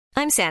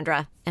I'm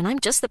Sandra, and I'm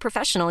just the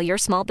professional your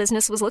small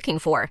business was looking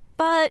for.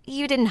 But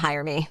you didn't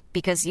hire me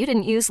because you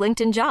didn't use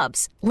LinkedIn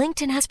Jobs.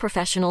 LinkedIn has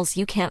professionals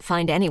you can't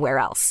find anywhere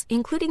else,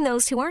 including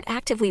those who aren't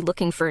actively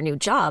looking for a new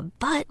job,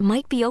 but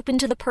might be open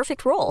to the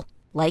perfect role,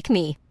 like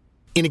me.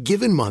 In a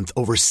given month,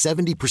 over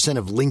 70%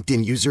 of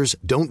LinkedIn users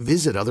don't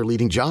visit other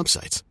leading job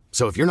sites.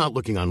 So if you're not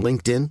looking on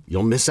LinkedIn,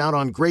 you'll miss out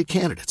on great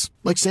candidates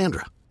like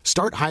Sandra.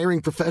 Start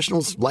hiring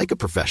professionals like a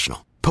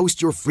professional.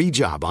 Post your free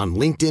job on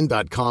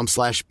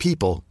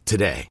linkedin.com/people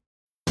today.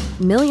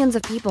 Millions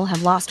of people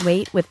have lost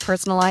weight with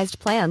personalized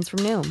plans from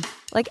Noom.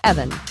 Like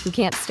Evan, who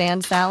can't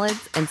stand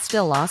salads and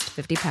still lost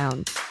 50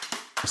 pounds.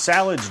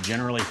 Salads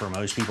generally for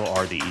most people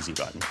are the easy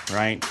button,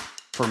 right?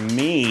 For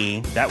me,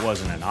 that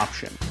wasn't an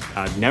option.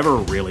 I never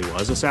really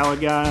was a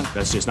salad guy.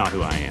 That's just not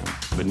who I am.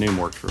 But Noom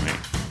worked for me.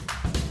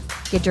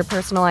 Get your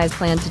personalized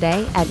plan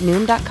today at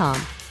Noom.com.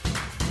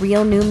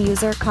 Real Noom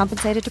user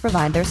compensated to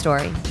provide their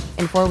story.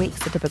 In 4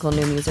 weeks, the typical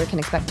Noom user can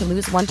expect to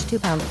lose 1 to 2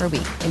 pounds per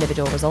week.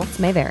 Individual results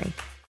may vary.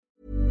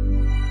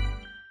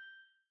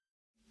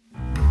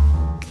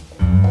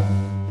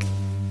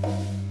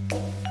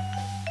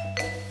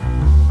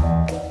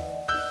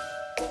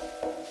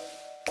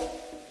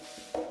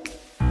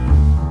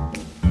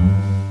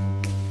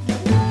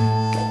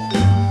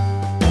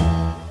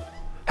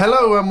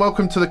 Hello and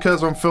welcome to the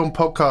Curzon Film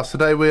Podcast.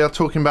 Today we are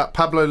talking about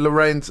Pablo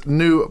Larraín's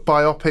new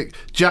biopic,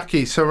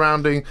 Jackie,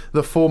 surrounding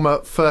the former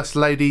First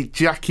Lady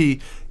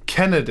Jackie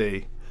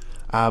Kennedy.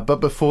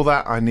 But before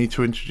that, I need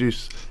to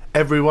introduce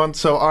everyone.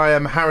 So I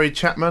am Harry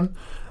Chapman,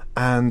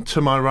 and to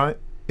my right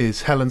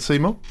is Helen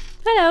Seymour.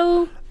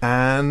 Hello.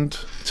 And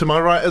to my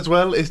right as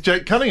well is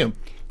Jake Cunningham.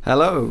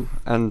 Hello,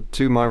 and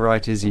to my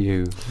right is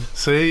you.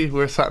 See,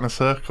 we're sat in a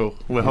circle.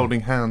 We're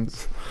holding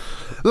hands.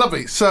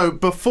 Lovely. So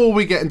before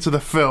we get into the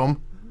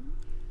film,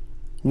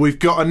 we've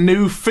got a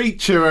new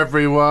feature,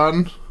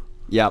 everyone.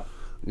 Yep.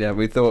 Yeah,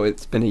 we thought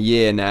it's been a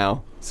year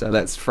now, so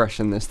let's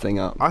freshen this thing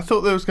up. I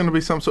thought there was going to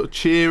be some sort of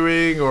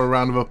cheering or a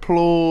round of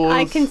applause.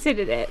 I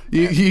considered it.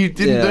 You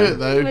didn't do it,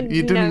 though.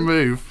 You didn't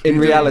move. In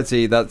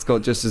reality, that's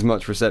got just as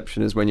much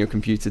reception as when your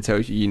computer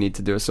tells you need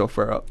to do a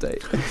software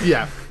update.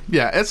 Yeah.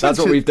 That's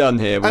what we've done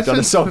here. We've done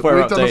a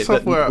software update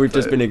that we've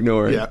just been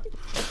ignoring. Yeah.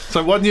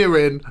 So 1 year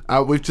in,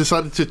 we've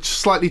decided to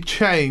slightly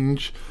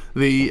change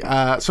the...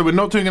 so we're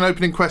not doing an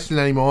opening question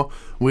anymore.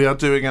 We are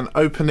doing an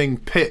opening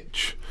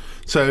pitch.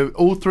 So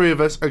all three of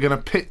us are going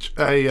to pitch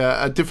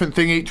a different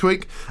thing each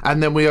week,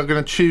 and then we are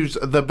going to choose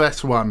the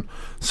best one.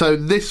 So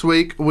this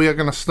week we are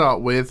going to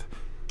start with,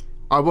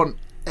 I want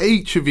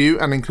each of you,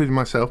 and including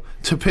myself,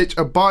 to pitch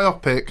a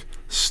biopic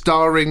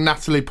starring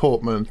Natalie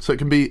Portman. So it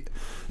can be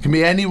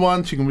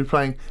anyone, she can be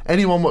playing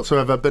anyone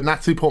whatsoever, but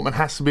Natalie Portman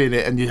has to be in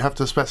it, and you have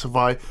to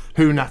specify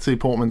who Natalie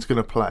Portman's going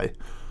to play.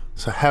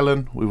 So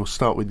Helen, we will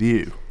start with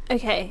you.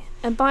 Okay,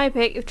 a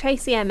biopic of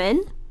Tracy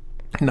Emin.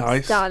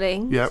 Nice.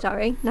 Starring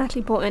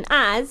Natalie Portman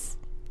as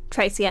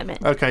Tracy Emin.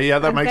 Okay, yeah,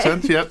 that makes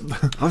sense, yep.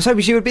 I was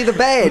hoping she would be the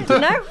bed.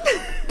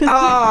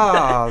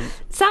 No.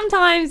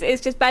 Sometimes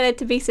it's just better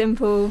to be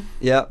simple.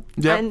 Yep.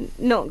 And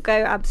not go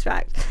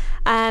abstract.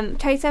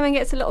 Tracy Emin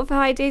gets a lot of her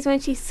ideas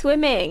when she's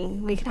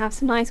swimming. We can have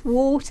some nice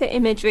water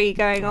imagery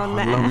going on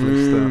there.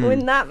 Lovely stuff.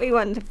 Wouldn't that be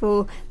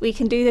wonderful? We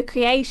can do the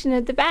creation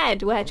of the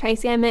bed, where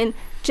Tracy Emin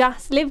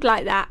just lived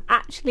like that,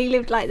 actually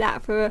lived like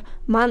that for a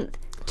month,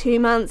 2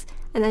 months,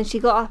 and then she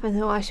got up and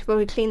thought, I should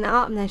probably clean that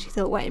up, and then she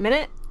thought, wait a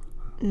minute,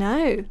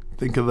 no.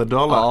 Think of the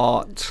dollar.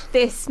 Art.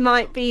 This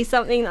might be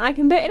something that I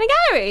can put in a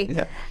gallery.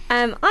 Yeah.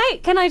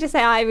 Can I just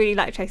say I really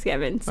like Tracy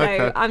Emin, so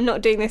okay. I'm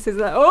not doing this as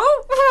a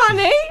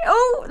funny.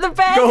 The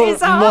bed is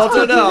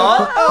modern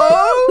art.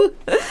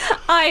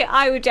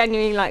 I would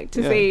genuinely like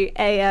to see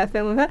a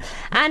film of her,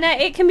 and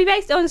it can be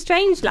based on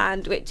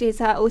Strangeland, which is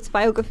her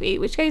autobiography,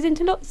 which goes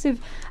into lots of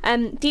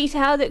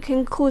detail that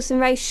can cause some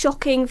very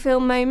shocking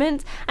film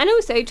moments. And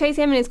also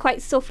Tracy Emin is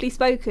quite softly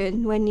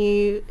spoken when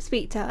you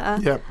speak to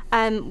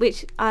her,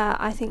 which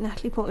I think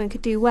Natalie Portman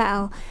could do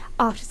well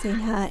after seeing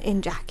her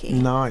in Jackie.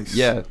 Nice.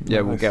 Yeah,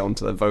 nice. We'll get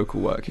onto the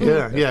vocal work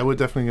here. Yeah, we're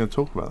definitely going to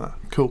talk about that.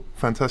 Cool,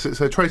 fantastic.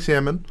 So Tracy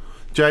Emin,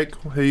 Jake,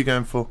 who are you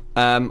going for?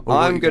 I'm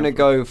going to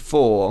go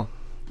for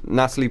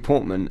Natalie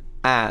Portman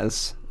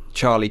as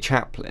Charlie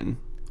Chaplin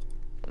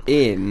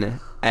in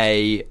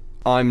a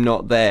I'm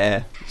Not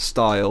There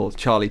style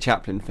Charlie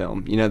Chaplin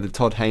film. You know, the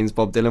Todd Haynes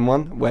Bob Dylan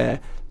one, where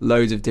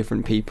loads of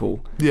different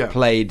people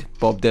played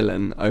Bob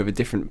Dylan over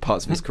different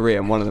parts of his career,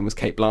 and one of them was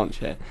Cate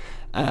Blanchett.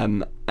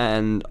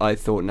 And I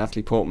thought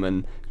Natalie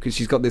Portman, because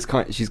she's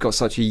got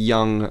such a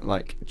young,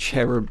 like,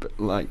 cherub,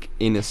 like,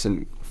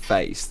 innocent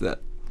face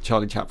that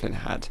Charlie Chaplin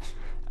had.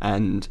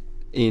 And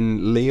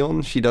in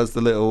Leon, she does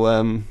the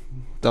little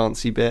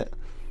dancey bit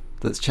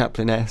that's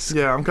Chaplin-esque.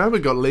 Yeah, I'm glad we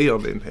got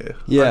Leon in here.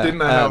 Yeah, I didn't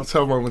know how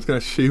someone was going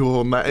to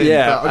shoehorn that in.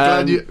 Yeah, but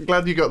I'm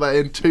glad you got that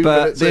in 2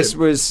 minutes. But this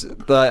was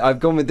I've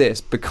gone with this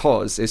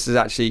because this is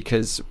actually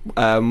because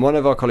one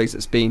of our colleagues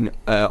that's been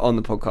on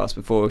the podcast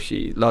before,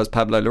 she loves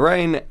Pablo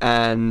Larraín,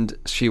 and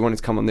she wanted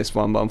to come on this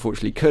one, but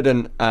unfortunately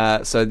couldn't.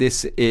 So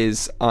this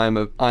is I'm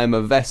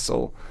a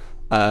Vessel,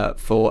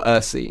 for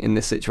Ursi in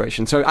this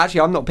situation. So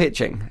actually, I'm not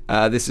pitching.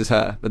 This is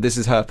her, but this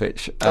is her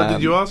pitch.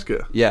 Did you ask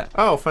her? Yeah.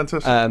 Oh,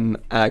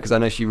 fantastic. Because I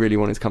know she really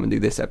wanted to come and do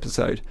this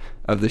episode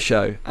of the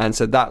show, and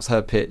so that's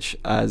her pitch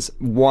as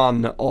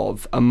one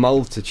of a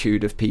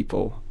multitude of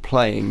people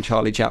playing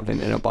Charlie Chaplin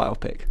in a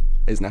biopic.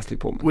 Is Natalie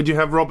Portman. Would you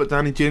have Robert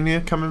Downey Jr.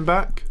 coming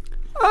back?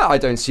 I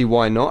don't see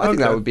why not. I think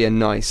that Okay. would be a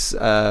nice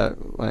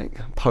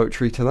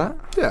poetry to that.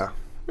 Yeah,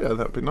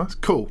 that'd be nice.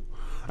 Cool.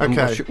 And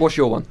Okay. what's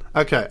your one?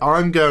 Okay,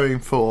 I'm going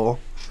for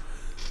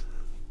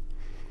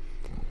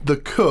the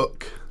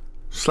cook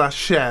 /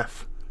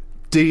 chef,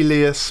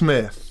 Delia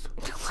Smith.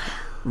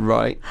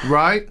 Right.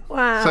 Right?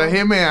 Wow. So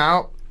hear me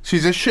out.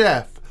 She's a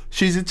chef.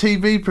 She's a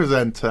TV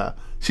presenter.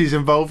 She's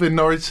involved in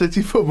Norwich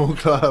City Football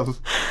Club.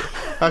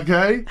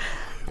 Okay?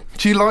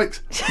 She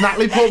likes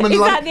Natalie Portman. Is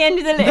that the end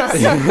of the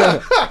list? I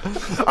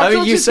mean,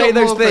 thought you she's say got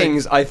those more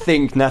things. I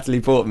think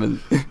Natalie Portman.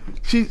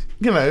 She's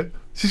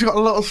got a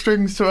lot of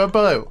strings to her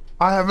bow.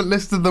 I haven't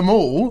listed them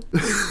all.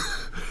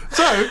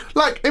 So,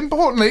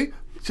 importantly,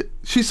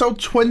 she sold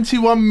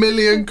 21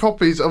 million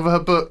copies of her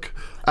book,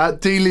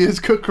 Delia's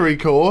Cookery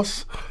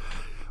Course,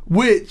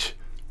 which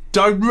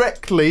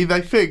directly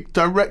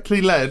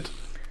led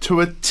to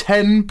a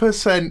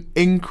 10%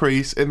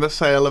 increase in the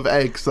sale of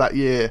eggs that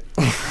year.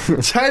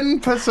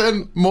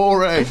 10%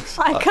 more eggs.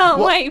 I can't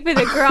wait for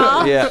the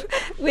graph Yeah.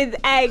 with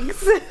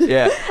eggs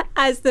Yeah.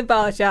 as the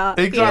bar chart.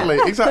 Exactly,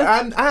 Yeah.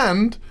 exactly.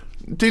 And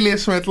Delia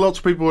Smith, lots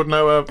of people would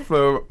know her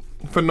for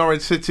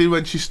Norwich City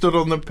when she stood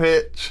on the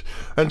pitch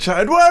and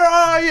shouted, "Where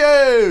are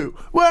you?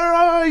 Where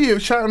are you?"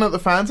 shouting at the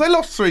fans. They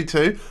lost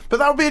 3-2, but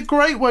that would be a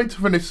great way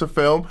to finish the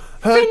film.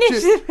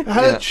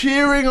 Her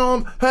cheering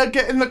on, her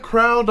getting the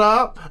crowd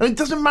up, and it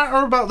doesn't matter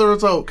about the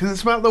result because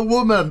it's about the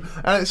woman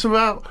and it's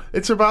about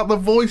the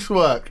voice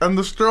work and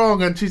the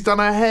strong, and she's done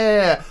her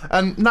hair,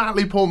 and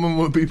Natalie Portman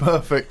would be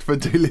perfect for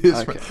Delia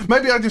Smith.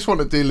 Maybe I just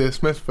want a Delia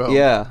Smith film.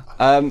 Yeah.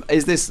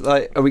 Is this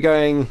are we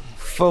going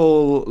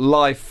full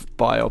life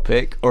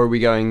biopic, or are we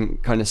going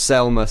kind of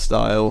Selma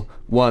style,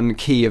 one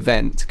key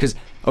event? Because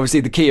obviously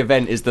the key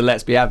event is the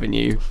Let's Be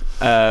Avenue,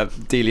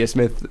 Delia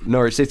Smith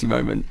Norwich City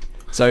moment.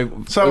 So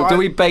do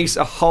we base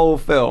a whole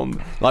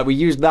film, like we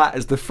use that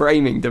as the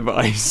framing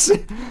device,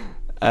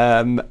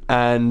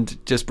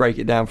 and just break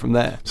it down from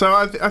there? So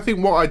I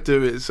think what I'd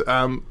do is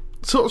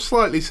sort of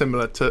slightly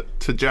similar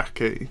to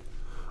Jackie.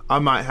 I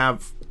might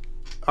have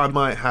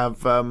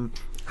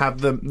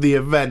the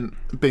event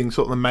being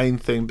sort of the main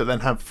thing, but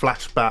then have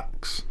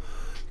flashbacks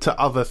to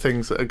other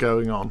things that are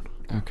going on.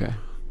 Okay.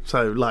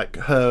 So like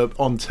her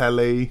on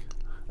telly,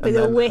 With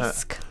a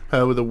whisk.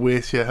 Her with a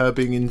whisk, yeah, her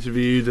being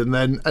interviewed, and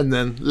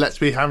then Let's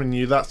Be Having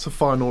You. That's the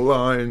final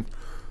line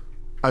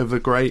over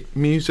great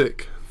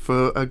music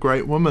for a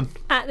great woman.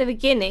 At the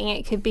beginning,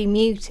 it could be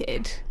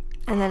muted,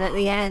 and then at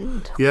the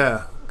end,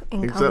 Yeah,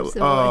 in comes exactly. the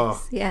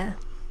voice. Yeah.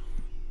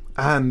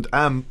 And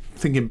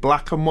thinking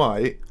black and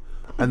white,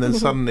 and then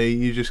suddenly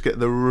you just get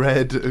the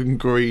red and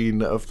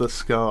green of the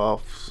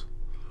scarves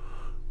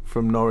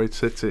from Norwich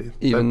City.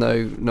 Even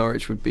though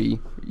Norwich would be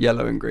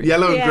yellow and green.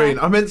 Yellow and Yeah. green.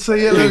 I meant to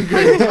say yellow and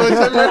green. I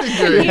said red and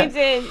green. You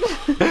did.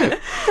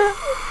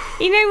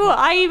 You know what?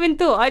 I even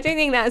thought, I don't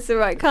think that's the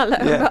right colour,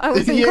 Yeah. but I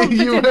wasn't Yeah,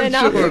 you confident weren't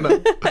enough. sure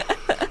enough.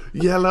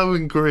 Yellow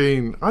and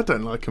green. I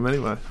don't like them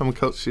anyway. I'm a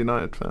Colchester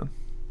United fan.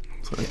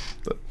 So,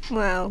 but,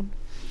 Well,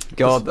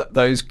 God,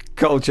 those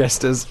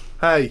Colchesters.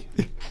 hey,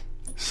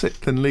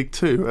 6th in League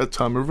 2 at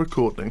time of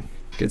recording.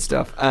 Good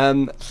stuff.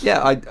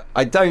 Yeah,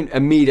 I don't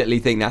immediately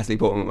think Natalie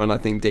Portman when I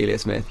think Delia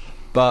Smith,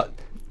 but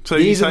So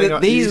these are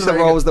the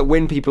roles that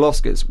win people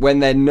Oscars when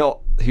they're not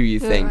who you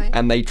think, Right.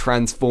 and they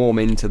transform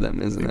into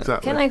them, isn't it?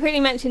 Exactly. can I quickly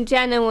mention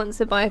Jenna wants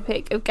a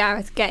biopic of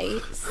Gareth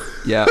Gates,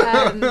 Yeah.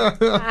 and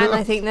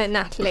I think that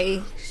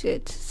Natalie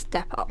should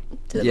step up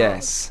to the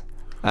Yes.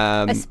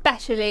 mark,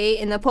 especially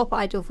in the Pop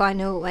Idol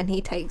final when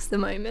he takes the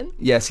moment.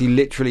 Yes, he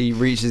literally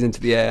reaches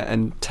into the air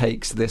and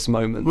takes this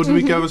moment. Would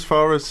we go as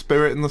far as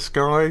Spirit in the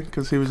Sky?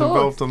 Because he was Course.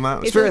 involved on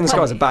that. It's Spirit in the all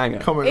Sky's a banger.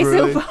 Comment It's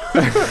really. all,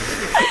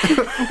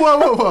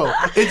 Whoa.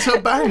 It's a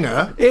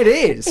banger. It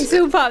is. it's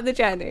all part of the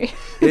journey.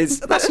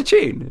 That's a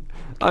tune.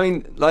 I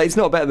mean, like, it's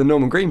not better than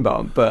Norman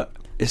Greenbaum, but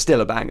it's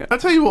still a banger. I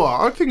tell you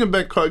what, I think it'd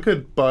be quite a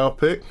good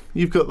biopic.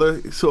 You've got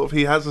the sort of,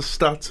 he has a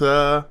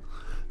stutter,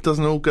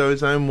 doesn't all go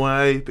his own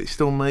way, but he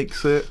still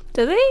makes it.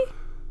 Does he?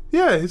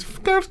 Yeah,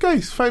 Gareth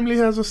Gates famously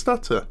has a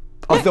stutter.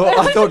 I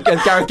thought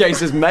Gareth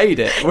Gates has made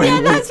it.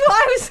 Yeah, that's what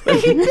I was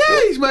thinking.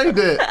 Yeah, he's made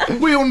it.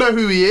 We all know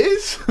who he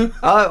is.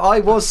 I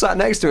was sat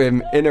next to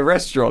him in a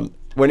restaurant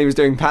when he was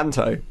doing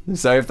panto.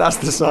 So if that's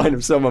the sign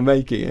of someone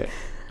making it,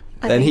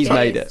 then think he's it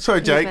made is. it. Sorry,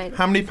 He's made Jake, it.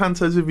 how many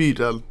pantos have you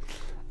done?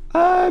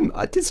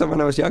 I did some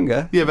when I was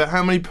younger. Yeah, but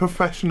how many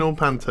professional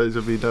pantos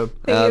have you done?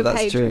 That you were That's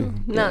paid true.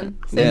 for? None.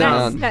 So Yeah,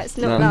 that's, none. let's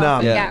not None. laugh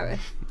at Yeah. Gareth.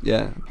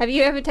 Yeah. Have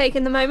you ever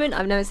taken the moment?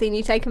 I've never seen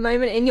you take a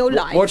moment in your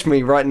life. Watch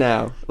me right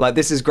now. Like,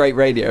 this is great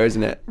radio,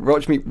 isn't it?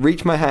 Watch me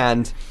reach my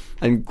hand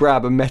and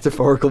grab a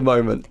metaphorical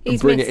moment and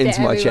He's bring it missed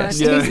into it, my everyone.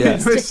 chest. Yeah, Yeah.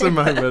 he missed the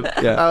moment.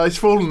 Yeah. He's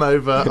fallen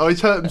over. Oh, he's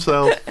hurt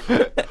himself.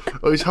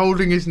 or he's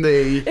holding his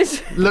knee.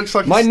 Looks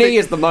like My knee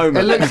is the moment.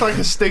 It looks like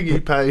a stingy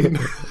pain.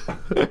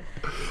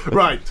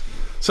 Right.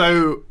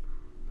 So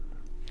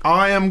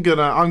I'm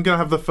gonna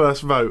have the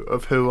first vote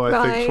of who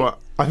I think's what.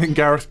 I think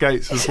Gareth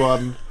Gates has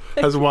won.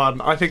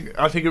 I think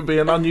it would be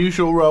an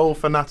unusual role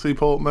for Natalie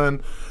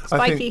Portman.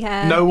 Spiky I think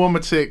hair. No one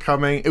would see it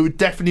coming. It would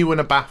definitely win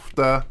a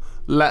BAFTA,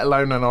 let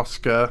alone an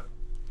Oscar.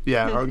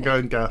 Yeah, I'm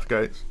going Gareth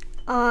Gates.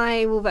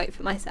 I will vote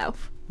for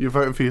myself. You're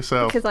voting for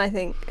yourself. Because I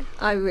think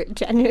I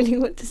genuinely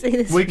want to see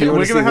this. We're film.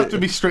 going to have to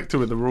be stricter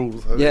with the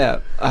rules. Yeah,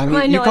 I Am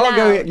I mean, you not can't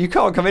allowed? You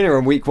can't come in here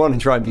on week 1 and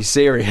try and be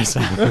serious.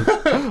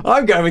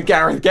 I'm going with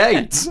Gareth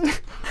Gates.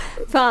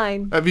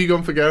 Fine. Have you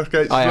gone for Gareth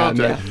Gates I as well, am,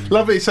 Jay? yeah.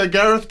 Lovely. So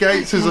Gareth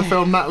Gates is a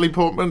film, Natalie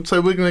Portman.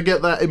 So we're going to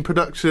get that in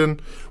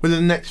production within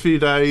the next few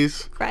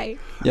days. Great.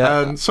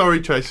 Yeah. And sorry,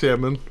 Tracy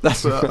Emin.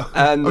 That's but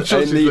and I'm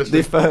sure she's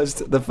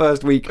the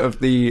first week of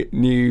the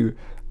new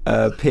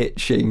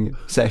pitching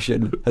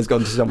session has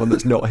gone to someone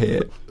that's not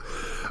here.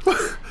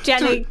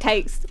 Jenny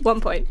takes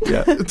 1 point.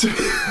 Yeah.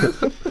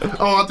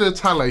 I'll do a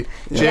tally.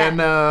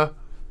 Jenna.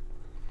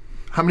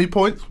 How many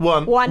points?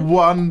 One. 1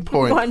 1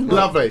 point. 1 point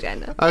Lovely. for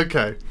Jenna.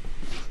 Okay.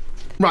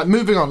 Right,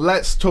 moving on.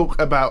 Let's talk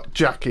about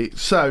Jackie.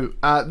 So,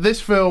 this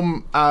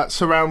film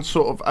surrounds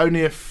sort of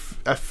only a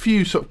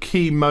few sort of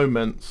key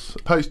moments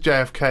post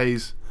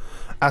JFK's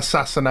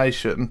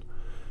assassination.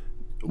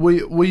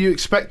 Were you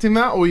expecting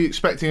that, or were you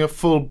expecting a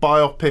full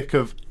biopic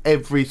of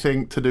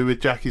everything to do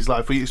with Jackie's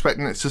life? Were you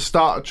expecting it to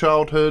start at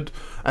childhood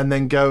and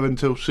then go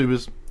until she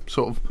was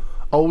sort of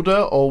older,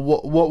 or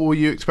what were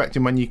you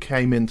expecting when you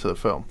came into the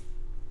film?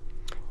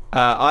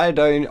 I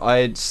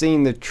had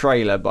seen the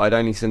trailer, but I'd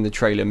only seen the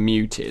trailer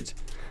muted,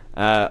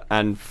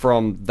 and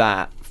from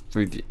that,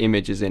 through the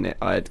images in it,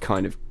 I had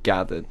kind of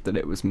gathered that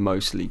it was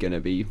mostly going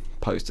to be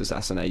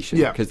post-assassination.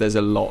 Yeah. Because there's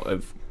a lot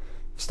of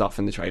stuff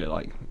in the trailer,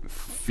 like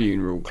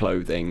funeral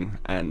clothing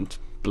and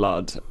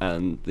blood,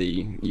 and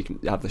you can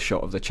have the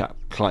shot of the chap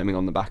climbing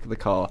on the back of the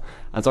car,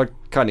 and so I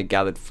kind of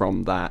gathered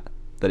from that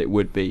it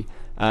would be.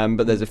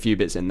 But there's a few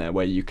bits in there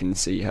where you can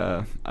see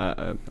her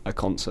at a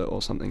concert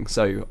or something.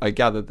 So I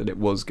gathered that it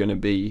was going to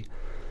be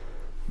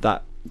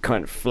that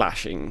kind of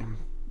flashing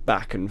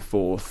back and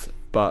forth,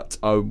 but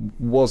I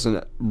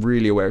wasn't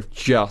really aware of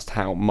just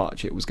how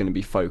much it was going to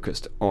be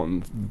focused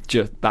on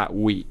just that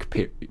week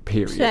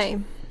period.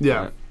 Same.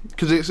 Yeah,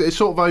 because it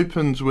sort of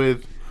opens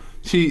with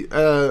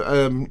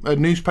a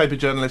newspaper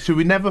journalist who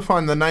we never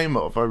find the name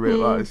of, I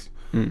realised,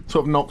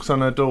 sort of knocks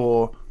on her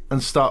door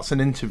and starts an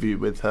interview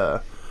with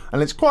her.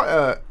 And it's quite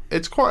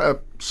a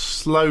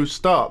slow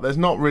start. There's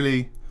not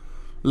really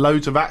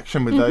loads of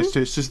action with those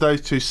two. It's just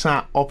those two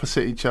sat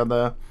opposite each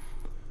other,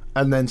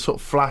 and then sort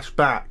of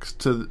flashbacks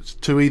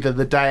to either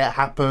the day it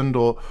happened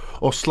or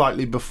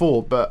slightly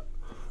before. But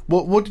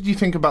what did you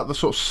think about the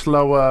sort of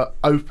slower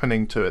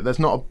opening to it? There's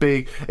not a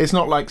big. It's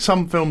not like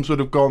some films would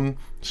have gone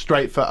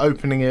straight for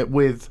opening it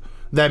with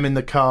them in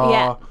the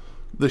car,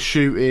 the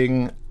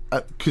shooting,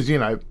 because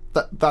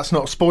that's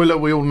not a spoiler.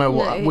 We all know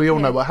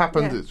know what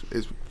happened. Yeah.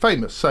 It's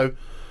famous. So,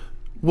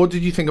 what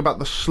did you think about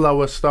the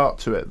slower start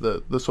to it,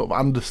 the sort of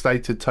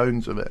understated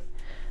tones of it?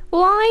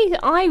 Well,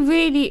 I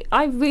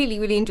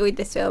really enjoyed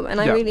this film, and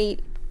I really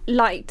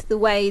liked the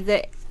way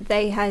that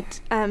they had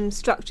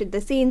structured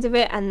the scenes of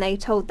it, and they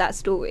told that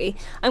story.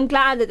 I'm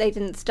glad that they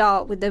didn't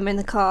start with them in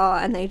the car,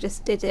 and they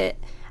just did it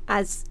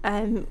as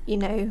a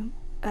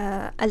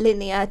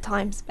linear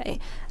time space,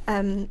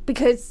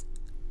 because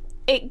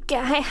it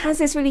has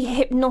this really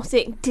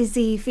hypnotic,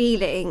 dizzy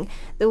feeling,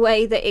 the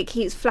way that it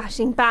keeps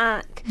flashing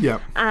back.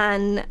 Yeah.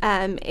 And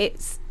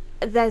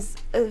there's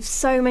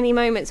so many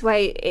moments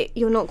where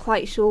you're not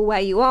quite sure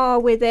where you are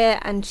with it,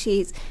 and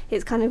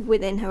it's kind of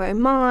within her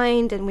own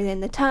mind and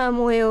within the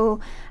turmoil,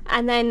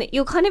 and then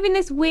you're kind of in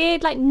this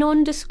weird, like,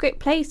 nondescript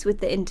place with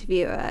the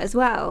interviewer as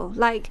well.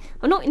 Like,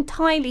 I'm not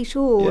entirely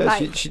sure. Yeah,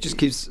 like, she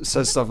just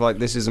says stuff like,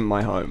 "This isn't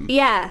my home."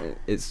 Yeah.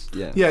 It's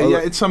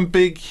It's some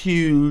big,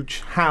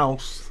 huge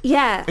house.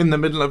 Yeah. In the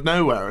middle of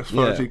nowhere, as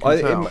far as you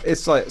can tell.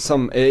 It's like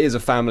it is a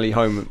family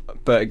home,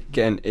 but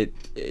again,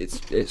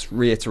 it's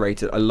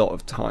reiterated a lot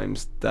of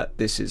times that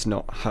this is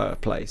not her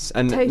place,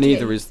 and Totally.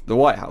 neither is the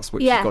White House,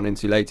 which she's gone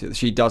into later.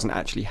 She doesn't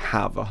actually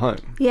have a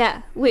home.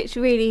 Yeah, which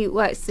really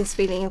works this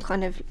feeling of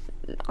kind of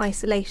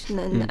isolation,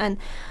 and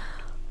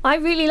I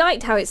really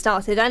liked how it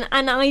started, and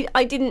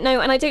I didn't know,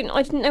 and I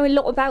didn't know a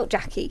lot about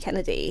Jackie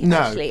Kennedy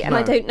actually, and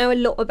I don't know a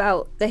lot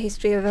about the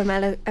history of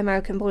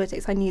American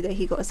politics. I knew that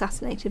he got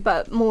assassinated,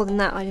 but more than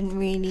that, I didn't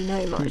really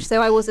know much.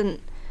 So I wasn't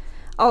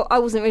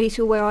really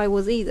sure where I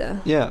was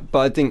either. Yeah, but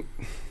I think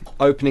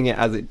opening it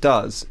as it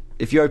does,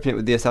 if you open it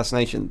with the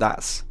assassination,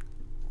 that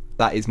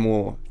is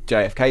more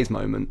JFK's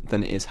moment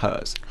than it is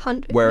hers.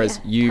 Whereas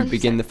you 100%.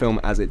 begin the film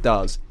as it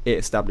does, it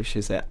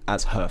establishes it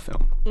as her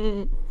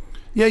film.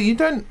 Yeah, you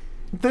don't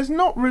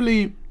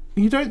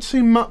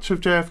see much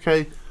of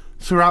JFK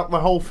throughout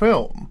the whole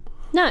film.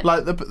 No.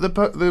 Like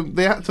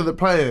the actor that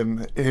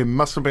played him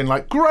must have been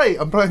like, great,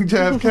 I'm playing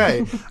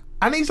JFK.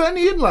 And he's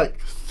only in like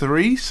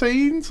 3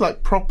 scenes,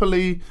 like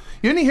properly.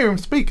 You only hear him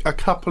speak a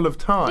couple of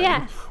times.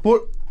 Yeah.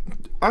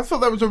 I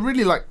thought that was a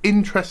really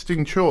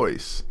interesting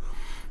choice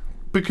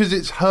because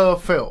it's her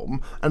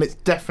film and it's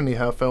definitely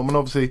her film, and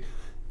obviously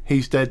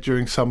he's dead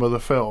during some of the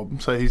film,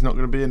 so he's not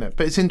going to be in it.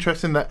 But it's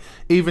interesting that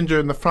even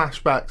during the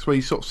flashbacks where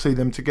you sort of see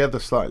them together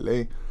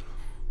slightly,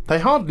 they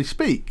hardly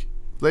speak.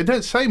 They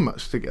don't say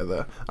much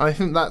together. And I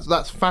think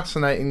that's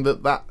fascinating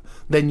that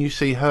then you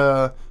see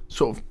her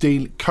sort of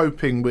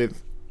coping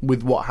with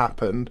what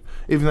happened,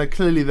 even though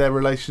clearly their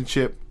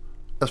relationship,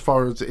 as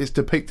far as it's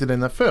depicted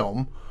in the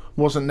film,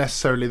 wasn't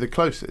necessarily the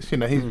closest. You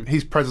know,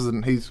 he's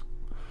president, he's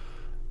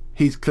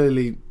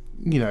clearly,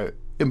 you know,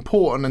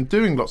 important and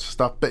doing lots of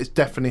stuff, but it's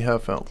definitely her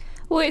film.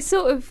 Well, it's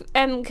sort of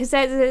because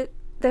there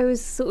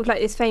was sort of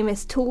this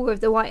famous tour of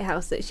the White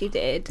House that she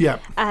did. Yeah.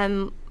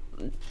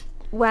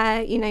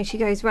 Where, you know, she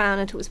goes around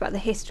and talks about the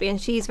history,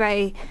 and she's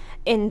very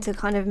into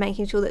kind of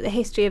making sure that the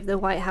history of the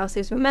White House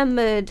is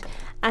remembered.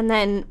 And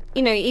then,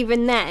 you know,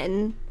 even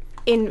then,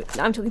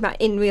 I'm talking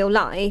about in real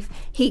life,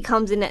 he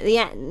comes in at the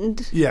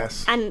end.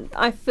 Yes. And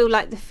I feel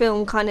like the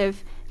film kind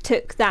of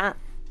took that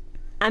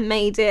and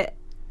made it,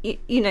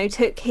 you know,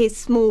 took his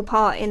small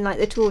part in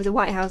the tour of the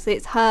White House.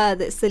 It's her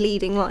that's the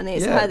leading one.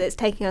 It's her that's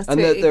taking us and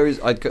through. There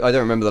is, I don't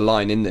remember the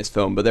line in this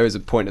film, but there is a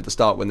point at the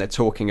start when they're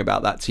talking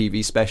about that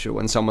TV special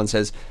and someone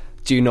says,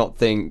 do you not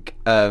think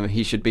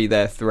he should be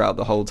there throughout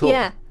the whole tour?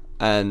 Yeah.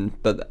 And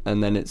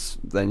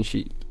then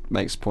she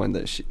makes a point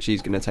that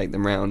she's going to take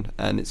them round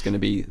and it's going to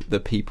be the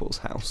people's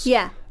house.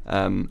 Yeah.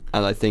 And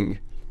I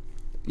think,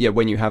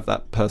 when you have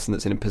that person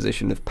that's in a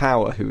position of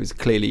power who is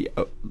clearly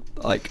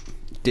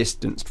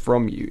distanced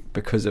from you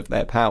because of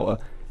their power,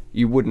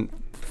 you would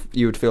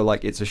feel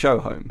like it's a show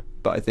home.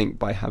 But I think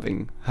by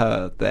having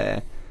her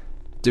there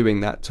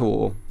doing that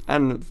tour,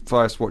 and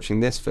for us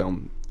watching this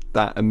film,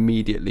 that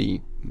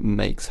immediately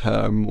makes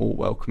her a more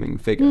welcoming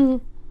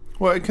figure.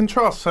 Well, it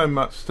contrasts so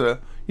much to,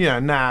 you know,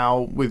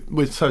 now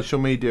with social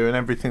media and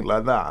everything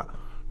like that.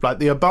 Like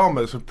the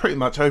Obamas have pretty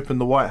much opened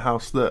the White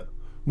House that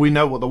we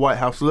know what the White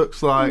House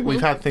looks like.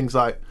 We've had things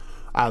like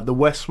the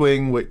West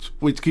Wing, which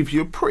gives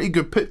you a pretty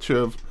good picture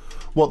of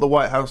what the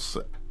White House,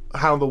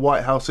 how the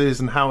White House is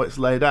and how it's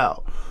laid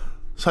out.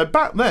 So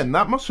back then,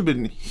 that must have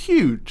been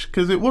huge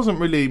because it wasn't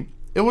really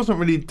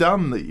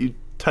done that you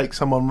take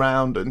someone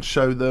round and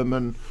show them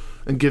and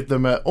give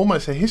them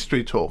almost a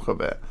history talk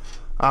of it.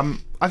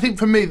 I think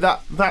for me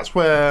that's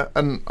where,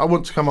 and I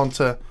want to come on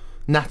to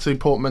Natalie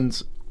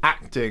Portman's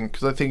acting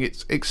because I think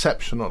it's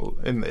exceptional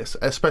in this,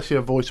 especially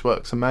her voice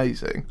work's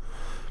amazing.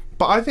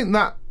 But I think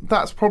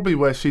that's probably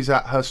where she's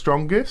at her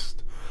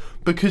strongest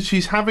because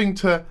she's having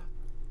to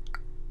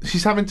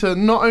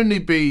not only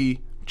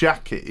be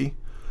Jackie,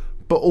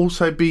 but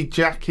also be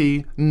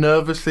Jackie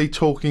nervously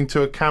talking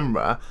to a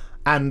camera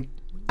and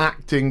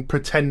acting,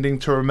 pretending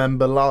to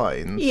remember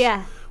lines.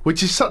 Yeah.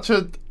 Which is such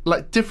a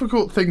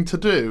difficult thing to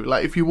do.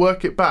 If you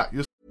work it back,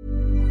 you're...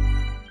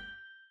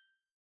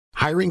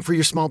 Hiring for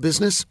your small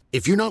business?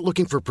 If you're not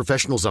looking for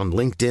professionals on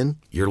LinkedIn,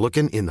 you're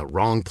looking in the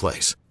wrong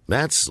place.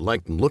 That's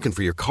like looking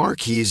for your car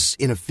keys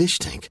in a fish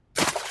tank.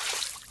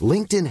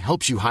 LinkedIn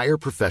helps you hire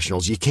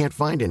professionals you can't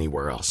find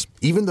anywhere else,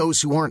 even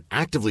those who aren't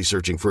actively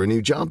searching for a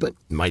new job but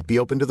might be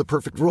open to the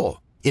perfect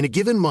role. In a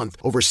given month,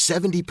 over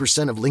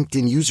 70% of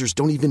LinkedIn users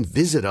don't even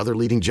visit other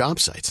leading job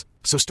sites.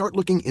 So start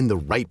looking in the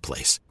right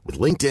place. With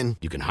LinkedIn,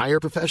 you can hire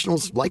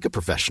professionals like a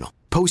professional.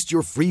 Post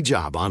your free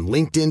job on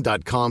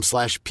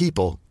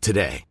linkedin.com/people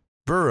today.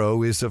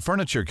 Burrow is a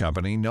furniture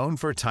company known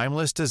for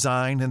timeless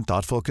design and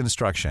thoughtful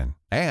construction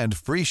and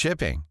free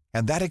shipping,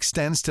 and that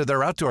extends to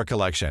their outdoor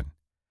collection.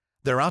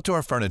 Their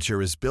outdoor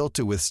furniture is built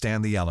to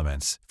withstand the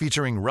elements,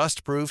 featuring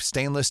rust-proof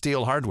stainless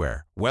steel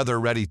hardware,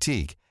 weather-ready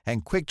teak,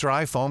 and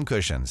quick-dry foam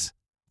cushions.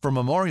 For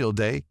Memorial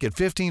Day, get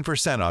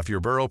 15% off your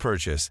Burrow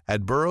purchase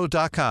at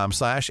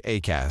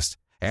burrow.com/ACAST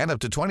and up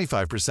to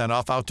 25%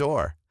 off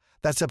outdoor.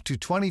 That's up to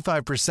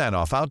 25%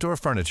 off outdoor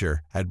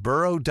furniture at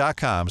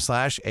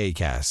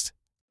burrow.com/ACAST.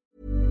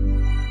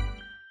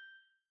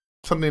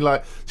 Something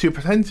so you're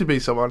pretending to be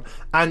someone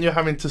and you're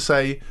having to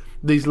say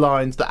these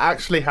lines that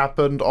actually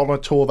happened on a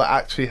tour that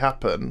actually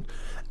happened,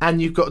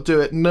 and you've got to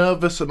do it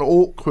nervous and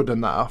awkward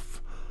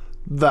enough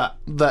that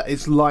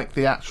it's like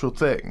the actual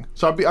thing.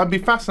 So I'd be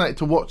fascinated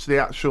to watch the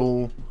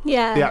actual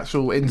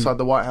inside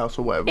the White House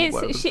or whatever.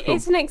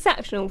 It's an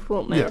exceptional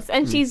performance,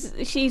 and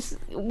she's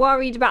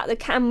worried about the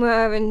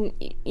camera, and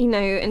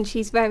and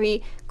she's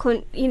very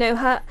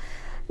her.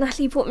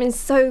 Natalie Portman's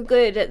so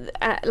good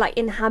at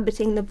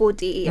inhabiting the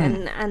body,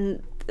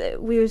 and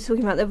we were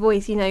talking about the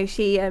voice.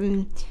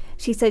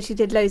 She said she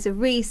did loads of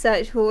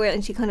research for it,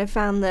 and she kind of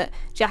found that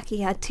Jackie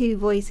had two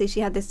voices. She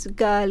had this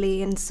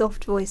girly and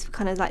soft voice for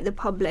kind of the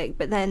public,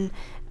 but then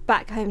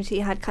back home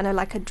she had kind of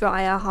a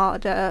drier,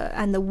 harder,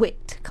 and the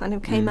wit kind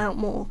of came out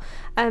more.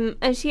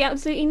 And she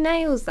absolutely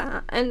nails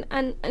that,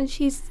 and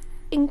she's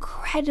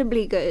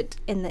incredibly good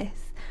in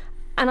this.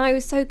 And I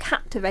was so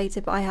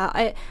captivated by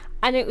her.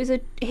 And it was a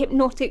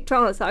hypnotic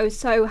trance that I was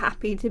so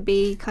happy to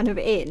be kind of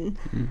in,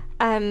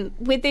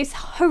 with this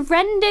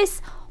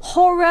horrendous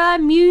horror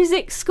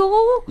music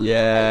score.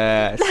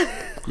 Yes.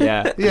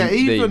 Yeah. Yeah.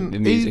 The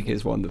music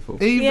is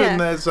wonderful. Even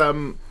there's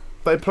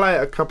they play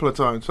it a couple of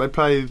times. They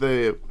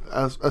play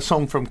a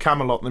song from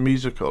Camelot, the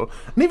musical,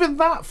 and even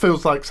that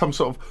feels like some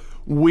sort of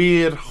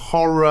weird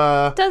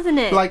horror, doesn't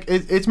it? Like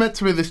it's meant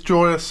to be this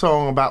joyous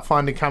song about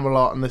finding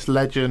Camelot and this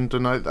legend,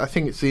 and I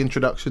think it's the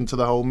introduction to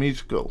the whole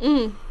musical.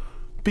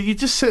 But you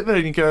just sit there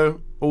and you go,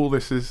 "Oh,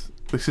 this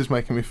is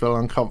making me feel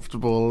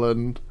uncomfortable,"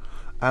 and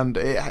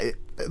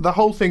the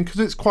whole thing, because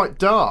it's quite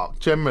dark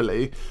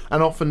generally,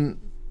 and often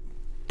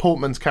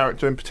Portman's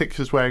character in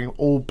particular is wearing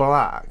all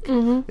black.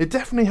 It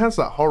definitely has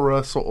that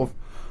horror sort of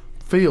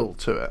feel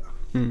to it.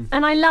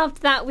 And I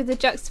loved that with the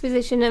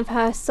juxtaposition of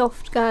her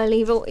soft,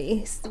 girly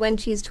voice when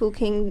she's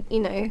talking,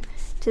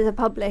 to the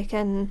public,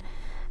 and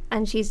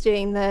she's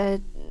doing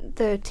the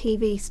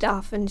TV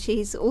stuff, and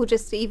she's all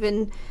just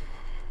even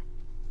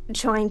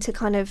trying to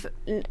kind of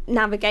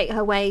navigate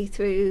her way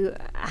through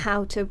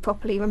how to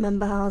properly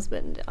remember her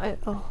husband.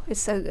 It's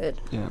so good.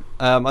 Yeah,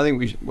 I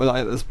think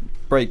let's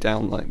break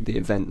down like the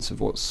events of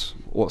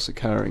what's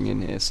occurring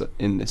in here,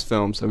 in this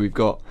film. So we've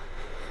got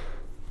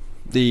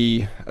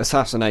the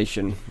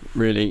assassination,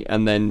 really,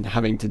 and then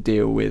having to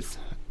deal with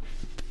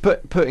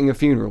putting a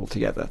funeral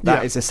together.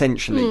 That is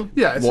essentially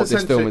what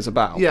this film is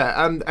about.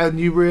 Yeah, and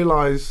you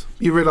realise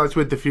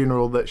with the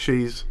funeral that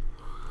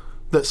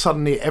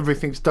suddenly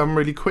everything's done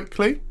really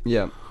quickly.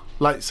 Yeah.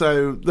 Like,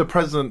 so the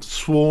president's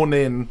sworn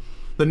in,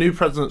 the new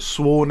president's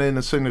sworn in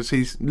as soon as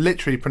he's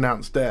literally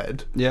pronounced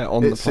dead. Yeah,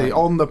 on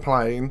the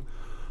plane.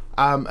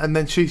 And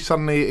then she's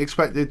suddenly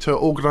expected to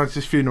organise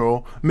this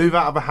funeral, move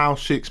out of a house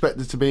she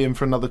expected to be in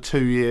for another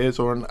 2 years,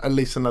 or at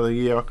least another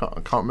year. I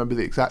can't remember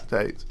the exact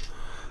dates.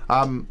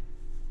 And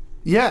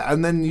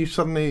then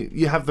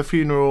you have the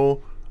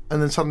funeral,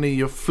 and then suddenly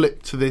you're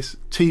flipped to this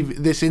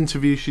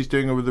interview she's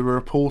doing with a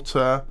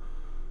reporter,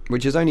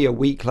 which is only a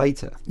week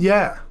later.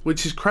 Yeah,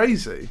 which is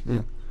crazy.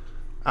 Yeah.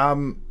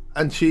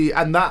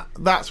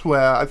 That's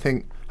where I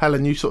think,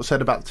 Helen, you sort of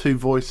said about two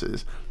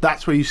voices.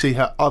 That's where you see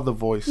her other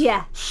voice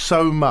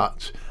so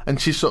much. And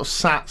she's sort of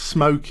sat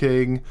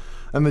smoking,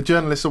 and the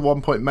journalist at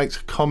one point makes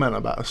a comment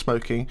about her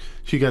smoking.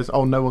 She goes,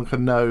 "Oh, no one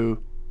can know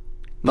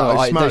that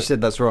I smoke." They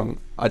said that's wrong.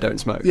 I don't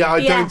smoke. Yeah,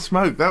 I don't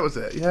smoke. That was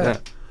it. Yeah.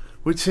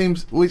 Which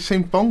seems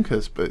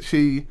bonkers, but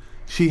she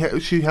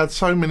had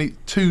so many,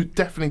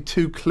 definitely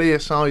two clear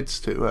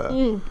sides to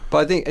her. But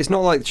I think it's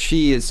not like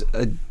she is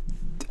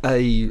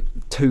a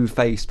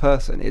two-faced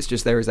person. It's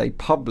just there is a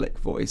public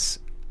voice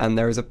and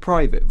there is a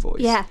private voice.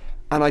 Yeah.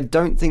 And I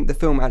don't think the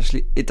film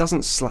it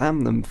doesn't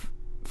slam them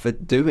for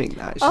doing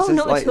that. She says,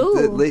 not at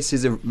all. This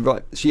is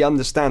she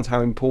understands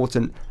how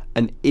important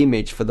an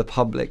image for the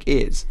public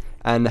is,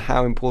 and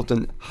how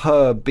important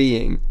her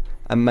being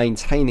and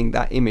maintaining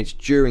that image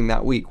during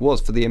that week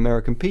was for the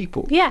American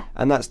people. Yeah.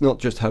 And that's not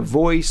just her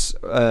voice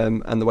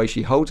and the way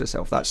she holds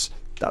herself. That's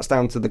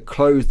down to the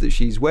clothes that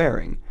she's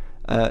wearing.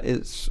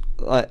 It's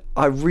like,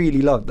 I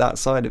really love that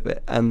side of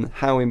it, and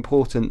how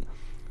important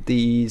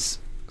these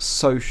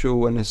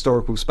social and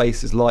historical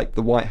spaces like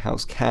the White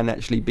House can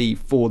actually be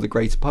for the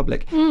greater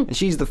public. And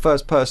she's the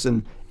first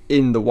person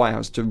in the White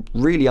House to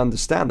really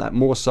understand that,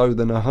 more so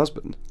than her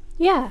husband.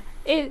 Yeah,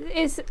 it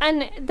is,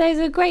 and there's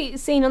a great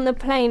scene on the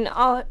plane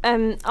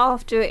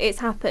after it's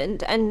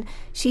happened, and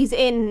she's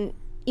in,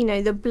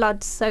 the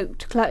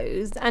blood-soaked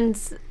clothes, and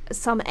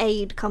some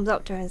aide comes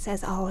up to her and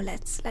says, "Oh,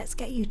 let's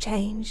get you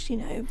changed,"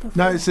 before.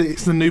 No, it's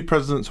the new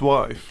president's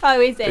wife. Oh,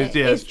 is it?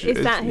 Is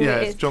that who it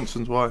is? It's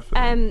Johnson's wife.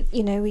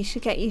 We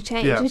should get you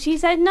changed. Yeah. And she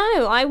said,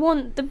 "No, I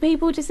want the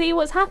people to see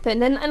what's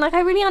happened." And like,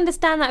 I really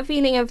understand that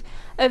feeling of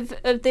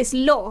this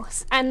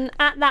loss. And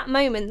at that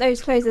moment,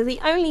 those clothes are the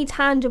only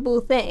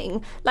tangible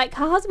thing. Like,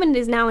 her husband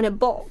is now in a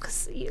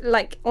box,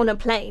 like on a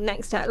plane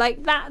next to her.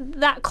 Like,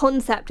 that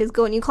concept is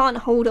gone. You can't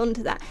hold on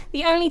to that.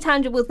 The only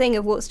tangible thing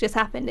of what's just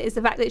happened is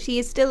the fact that she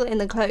is still in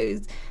the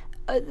clothes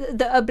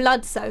that are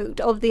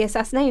blood-soaked of the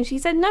assassination. She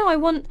said, "No, I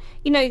want,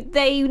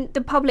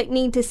 the public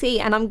need to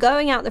see, and I'm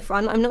going out the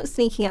front. I'm not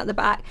sneaking out the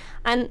back."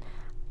 And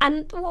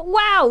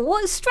wow,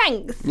 what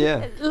strength!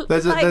 Yeah,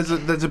 there's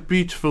a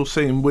beautiful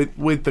scene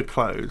with the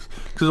clothes,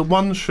 because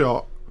one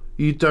shot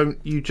you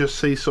just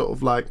see sort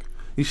of like,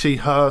 you see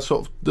her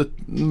sort of the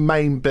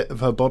main bit of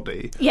her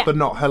body, but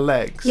not her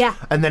legs. Yeah.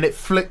 And then it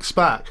flicks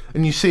back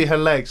and you see her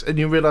legs, and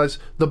you realise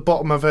the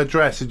bottom of her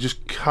dress is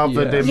just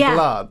covered in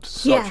blood.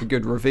 Such a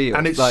good reveal.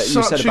 And it's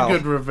such a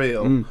good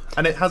reveal.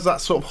 And it has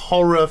that sort of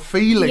horror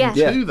feeling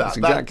to that. That's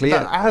exactly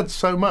that adds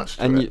so much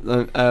to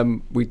it.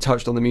 And we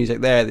touched on the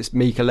music there, this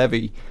Mika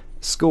Levy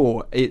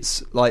score.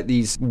 It's like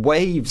these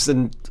waves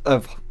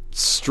of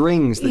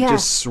strings that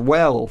just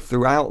swell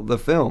throughout the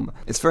film.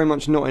 It's very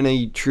much not in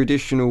a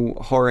traditional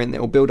horror, and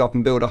it will build up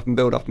and build up and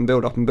build up and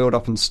build up and build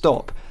up and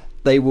stop.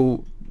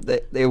 They'll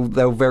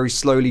very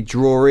slowly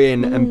draw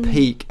in and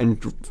peak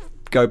and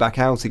go back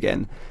out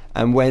again.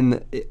 And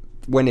when it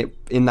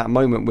in that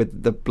moment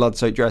with the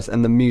blood-soaked dress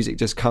and the music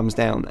just comes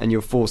down, and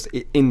you're forced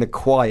in the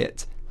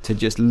quiet to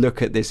just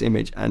look at this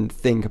image and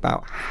think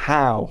about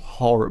how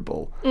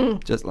horrible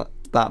just like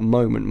that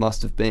moment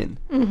must have been.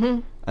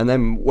 And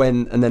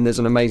then there's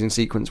an amazing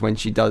sequence when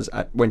she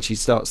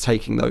starts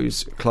taking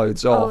those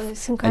clothes off,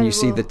 it's and you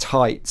see incredible. the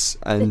tights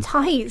and The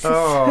tights.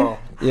 Oh,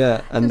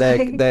 yeah, and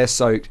they're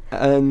soaked.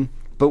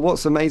 But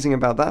what's amazing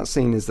about that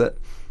scene is that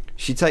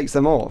she takes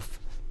them off,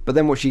 but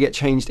then what she gets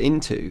changed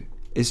into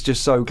is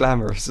just so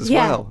glamorous as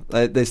well.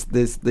 There's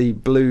the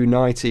blue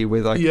nightie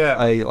with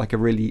a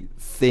really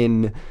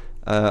thin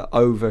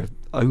over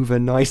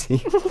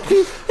nightie.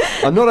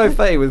 I'm not au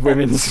fait with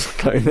women's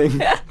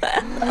clothing.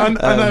 an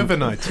over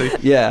nightie.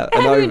 Yeah,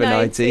 an over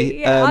nightie.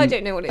 Yeah, I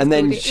don't know what it's and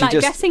then called. she Like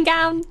just dressing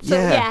gown. So,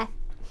 Yeah.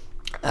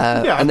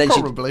 Yeah, and then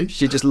probably.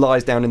 she just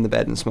lies down in the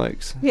bed and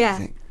smokes. Yeah. I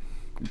think,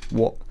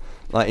 what,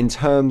 like in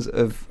terms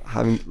of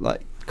having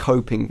like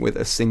coping with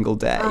a single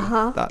day,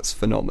 that's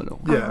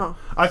phenomenal. Yeah,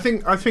 I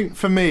think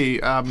for me,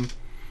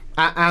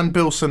 Anne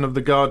Bilson of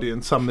The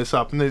Guardian summed this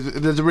up, and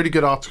there's a really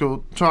good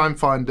article. Try and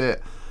find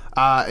it.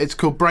 It's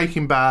called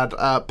Breaking Bad: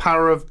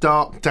 Power of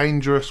Dark,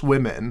 Dangerous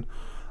Women,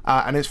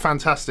 and it's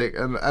fantastic.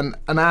 And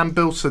Anne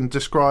Bilson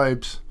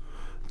describes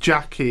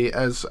Jackie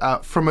as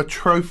from a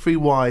trophy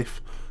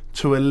wife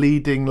to a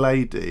leading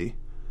lady.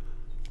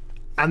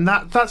 And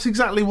that's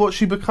exactly what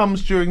she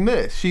becomes during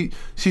this. She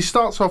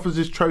starts off as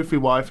this trophy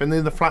wife, and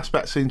in the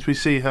flashback scenes we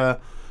see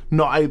her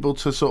not able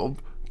to sort of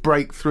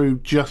break through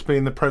just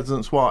being the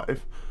president's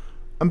wife.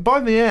 And by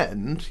the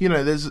end,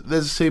 there's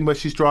a scene where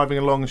she's driving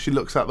along and she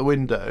looks out the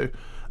window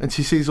and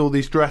she sees all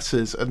these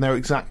dresses and they're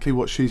exactly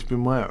what she's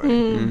been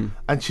wearing.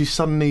 And she's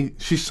suddenly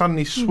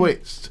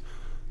switched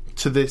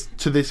to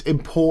this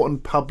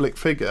important public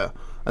figure.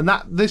 And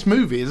this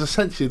movie is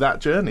essentially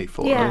that journey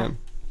for her.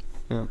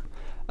 Yeah.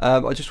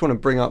 I just want to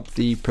bring up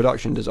the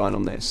production design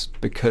on this,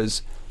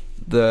 because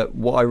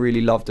what I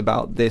really loved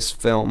about this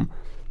film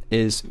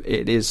is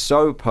it is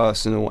so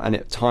personal, and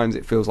at times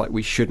it feels like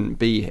we shouldn't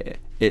be here.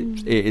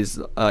 It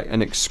is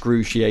an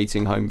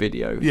excruciating home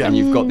video, and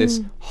you've got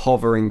this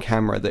hovering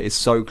camera that is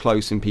so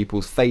close in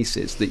people's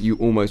faces that you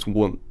almost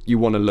want to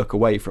look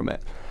away from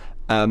it.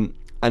 And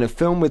a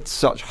film with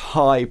such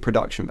high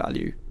production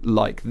value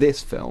like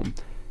this film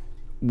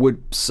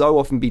would so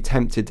often be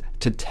tempted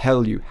to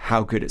tell you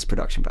how good its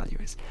production value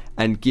is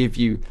and give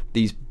you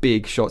these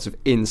big shots of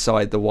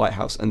inside the White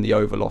House and the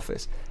Oval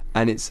Office,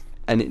 and it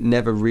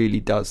never really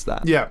does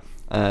that. Yeah.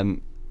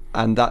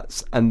 And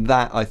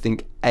that I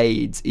think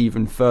aids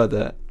even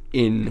further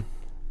in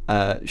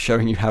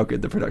showing you how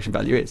good the production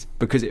value is,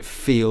 because it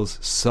feels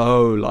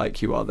so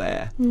like you are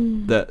there,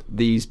 that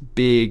these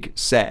big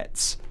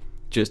sets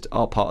just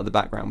are part of the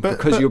background,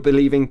 because you're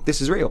believing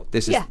this is real.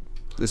 This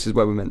is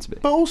where we're meant to be.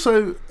 But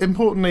also,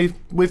 importantly,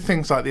 with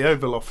things like the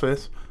Oval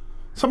Office,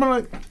 someone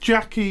like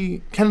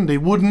Jackie Kennedy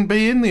wouldn't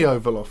be in the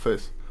Oval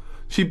Office.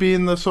 She'd be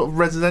in the sort of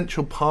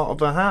residential part of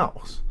the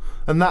house.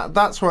 And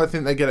that's where I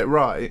think they get it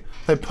right.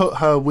 They put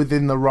her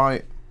within the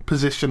right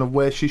position of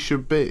where she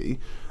should be,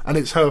 and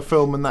it's her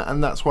film,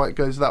 and that's why it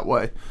goes that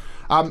way.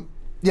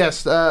 Yes,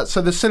 so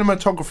the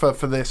cinematographer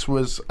for this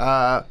was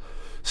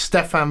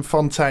Stéphane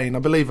Fontaine. I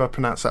believe I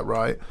pronounced that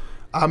right.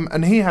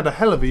 And he had a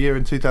hell of a year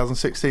in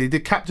 2016. He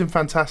did Captain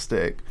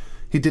Fantastic.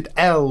 He did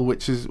Elle,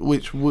 which Elle,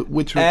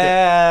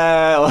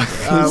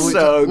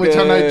 so which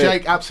I know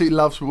Jake absolutely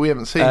loves, but we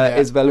haven't seen it.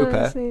 Isabelle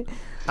Huppert.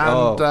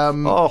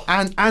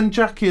 And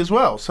Jackie as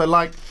well. So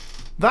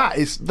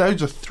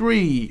those are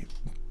three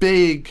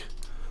big,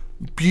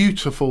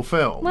 beautiful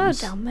films. Well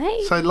done,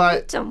 mate. So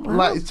done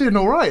well. it's doing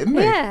all right, isn't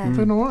it? Yeah.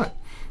 Doing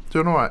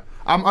all right.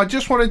 I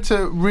just wanted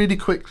to really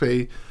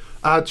quickly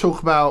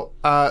talk about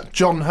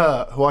John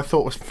Hurt, who I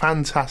thought was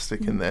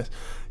fantastic in this.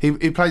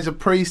 He plays a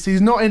priest.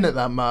 He's not in it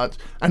that much,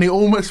 and he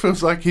almost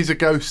feels like he's a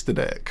ghost in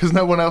it because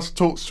no one else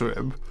talks to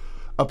him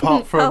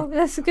apart from. Oh,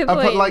 that's a good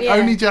point. But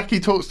only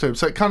Jackie talks to him,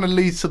 so it kind of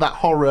leads to that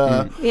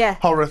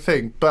horror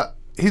thing. But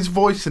his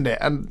voice in it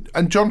and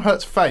John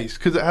Hurt's face,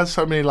 because it has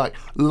so many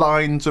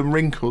lines and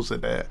wrinkles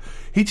in it,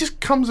 he just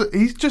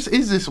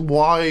is this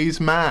wise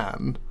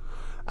man.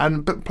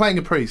 But playing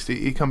a priest,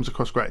 he comes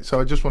across great. So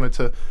I just wanted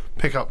to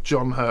pick up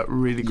John Hurt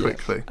really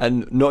quickly.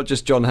 And not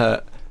just John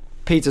Hurt,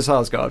 Peter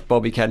Sarsgaard,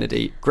 Bobby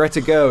Kennedy,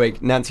 Greta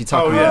Gerwig, Nancy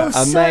Tucker. Oh, yeah.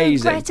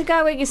 Amazing. Greta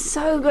Gerwig is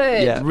so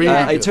good. Yeah, really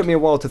good. It took me a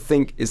while to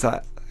think, is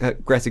that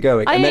Greta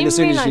Gerwig? I And then didn't as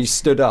soon as she realise.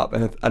 stood up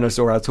and I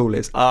saw how tall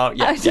is, yeah,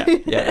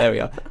 there we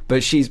are.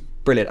 But she's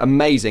brilliant,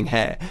 amazing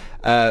hair.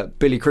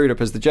 Billy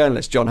Crudup as the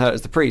journalist, John Hurt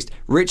as the priest,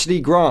 Richard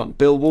E. Grant,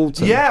 Bill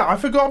Walton. Yeah, I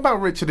forgot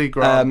about Richard E.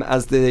 Grant.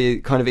 As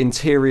the kind of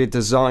interior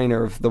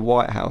designer of the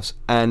White House.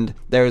 And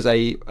there is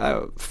a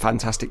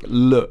fantastic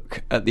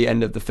look at the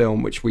end of the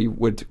film, which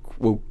we'll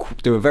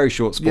do a very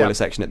short spoiler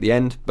section at the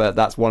end, but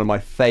that's one of my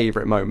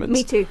favourite moments.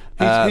 Me too.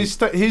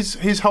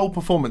 His whole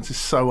performance is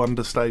so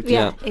understated.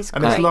 Yeah, it's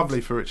and great. it's lovely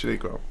for Richard E.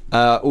 Grant.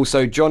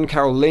 Also, John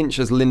Carroll Lynch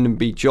as Lyndon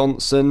B.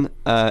 Johnson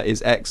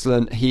is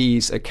excellent.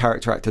 He's a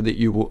character actor that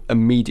you will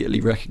immediately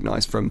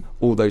recognise from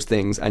all those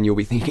things, and you'll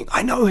be thinking,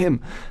 I know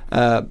him.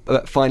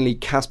 But finally,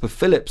 Casper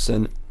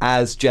Philipson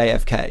as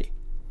JFK.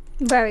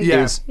 Very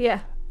Yeah. good. Yeah.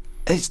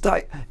 It's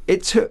like,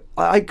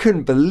 I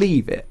couldn't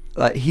believe it.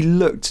 Like, he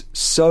looked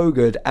so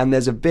good, and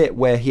there's a bit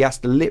where he has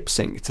to lip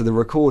sync to the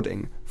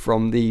recording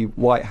from the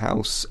White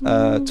House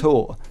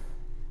tour.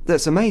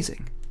 That's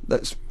amazing.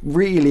 That's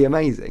really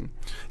amazing.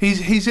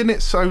 He's in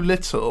it so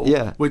little.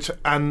 Yeah. Which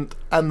and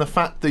the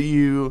fact that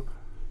you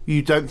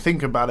don't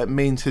think about it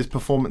means his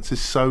performance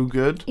is so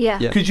good. Yeah.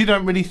 Because you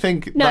don't really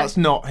think No. that's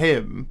not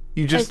him.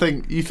 You just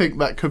think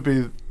that could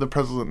be the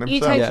president himself. You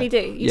totally Yeah.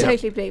 do. You Yeah.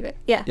 totally believe it.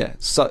 Yeah. Yeah,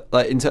 so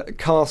like into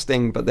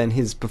casting, but then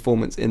his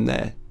performance in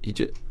there,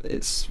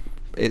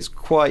 it's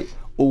quite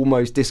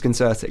almost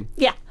disconcerting.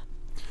 Yeah.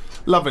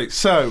 Lovely.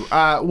 So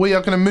we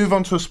are going to move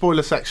on to a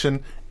spoiler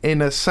section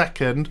in a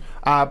second,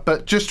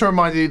 but just to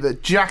remind you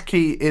that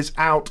Jackie is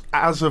out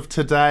as of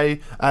today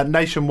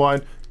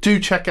nationwide. Do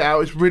check it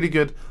out. It's really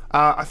good.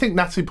 I think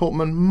Natalie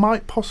Portman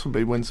might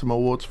possibly win some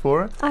awards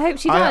for it. I hope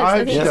she does. I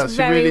hope think she it's does. She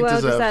very really well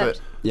deserves deserved.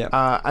 it.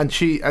 Yeah.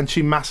 And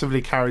she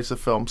massively carries the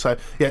film. So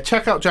yeah,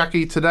 check out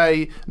Jackie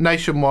today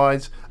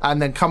nationwide,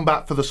 and then come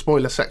back for the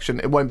spoiler section.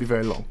 It won't be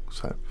very long.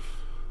 So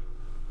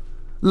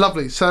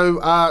lovely.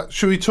 So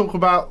should we talk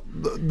about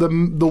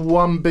the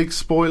one big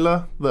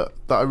spoiler that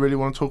I really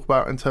want to talk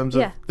about in terms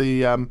of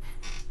the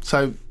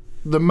so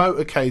the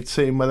motorcade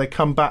scene where they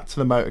come back to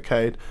the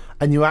motorcade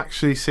and you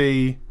actually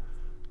see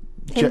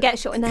Him get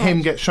shot in the head.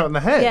 Him get shot in the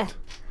head. Yeah.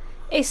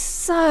 It's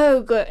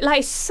so good,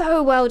 like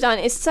so well done.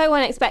 It's so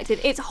unexpected.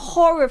 It's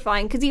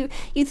horrifying because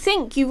you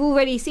think you've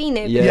already seen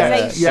it. Yeah,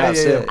 because they- that's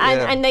it.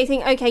 And they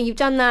think, okay, you've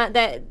done that,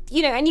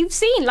 and you've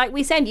seen, like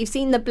we said, you've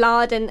seen the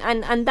blood,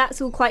 and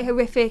that's all quite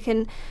horrific,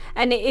 and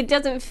it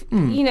doesn't,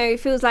 it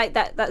feels like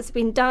that's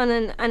been done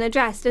and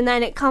addressed, and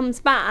then it comes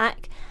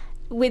back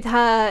with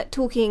her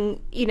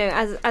talking,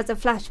 as a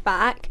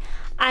flashback,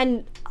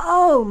 and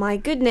oh my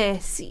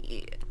goodness,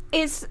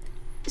 it's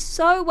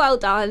so well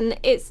done.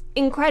 It's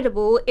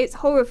incredible. It's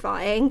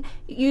horrifying.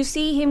 You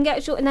see him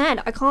get shot in the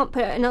head. I can't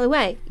put it another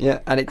way. Yeah,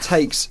 and it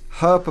takes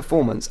her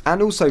performance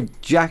and also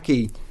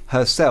Jackie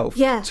herself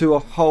to a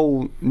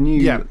whole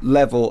new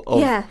level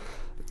of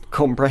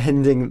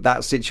comprehending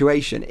that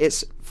situation.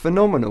 It's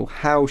phenomenal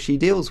how she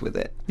deals with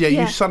it. Yeah,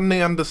 you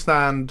suddenly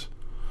understand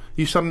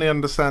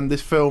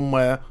this film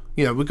where,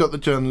 we've got the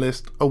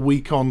journalist a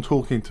week on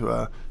talking to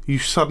her. You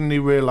suddenly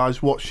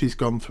realise what she's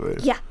gone through.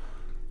 Yeah.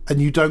 And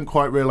you don't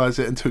quite realise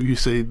it until you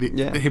see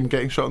him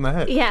getting shot in the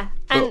head. Yeah,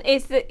 and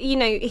it's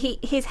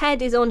his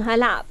head is on her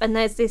lap, and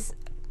there's this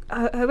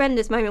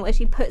horrendous moment where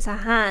she puts her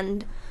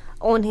hand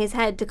on his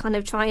head to kind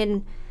of try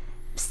and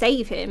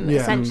save him,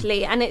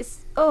 essentially. And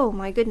it's, oh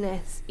my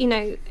goodness,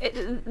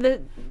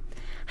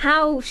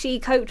 how she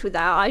coped with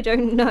that, I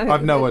don't know.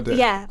 I've no idea.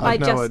 Yeah, I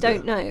just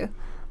don't know.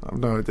 I've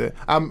no idea.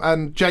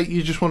 And Jake,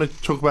 you just wanted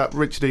to talk about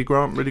Richard E.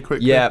 Grant really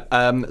quickly?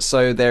 Yeah,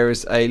 so there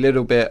is a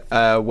little bit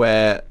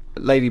where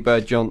Lady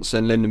Bird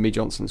Johnson, Lyndon B.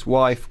 Johnson's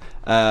wife,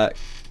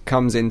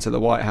 comes into the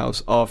White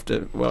House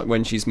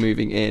when she's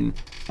moving in,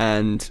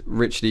 and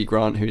Richard E.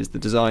 Grant, who is the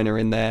designer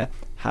in there,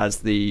 has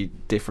the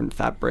different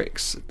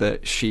fabrics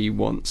that she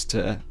wants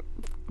to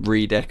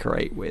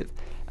redecorate with,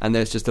 and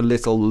there's just a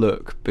little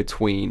look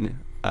between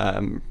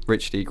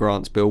Richard E.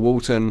 Grant's Bill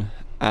Walton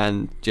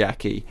and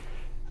Jackie,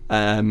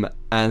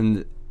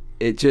 and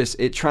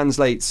it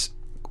translates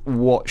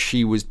what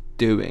she was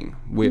doing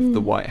with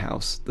the White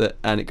House,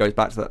 and it goes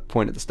back to that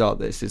point at the start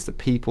that this is the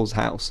people's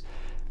house,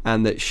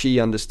 and that she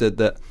understood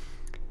that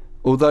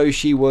although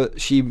she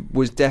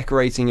was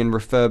decorating and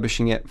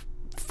refurbishing it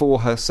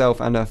for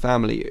herself and her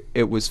family,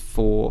 it was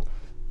for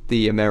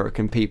the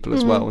American people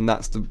as well, and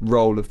that's the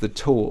role of the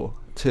tour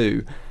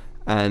too.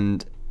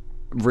 And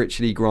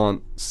Richard E.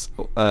 Grant's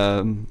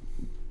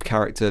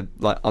character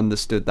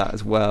understood that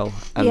as well,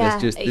 and there's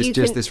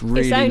just this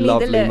really it's only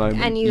lovely the look,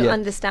 moment, and you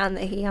understand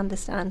that he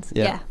understands.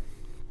 Yeah.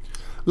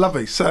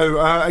 Lovely.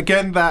 So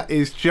again, that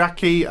is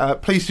Jackie.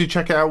 Please do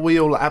check it out. We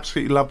all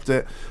absolutely loved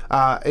it.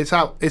 It's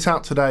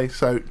out today,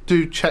 so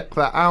do check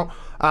that out.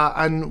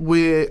 And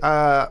we're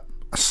a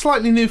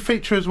slightly new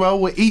feature as well.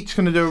 We're each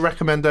going to do a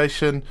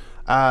recommendation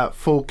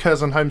for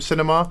Curzon Home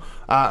Cinema,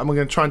 and we're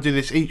going to try and do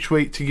this each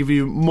week to give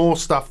you more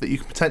stuff that you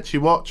can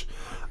potentially watch.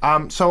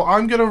 So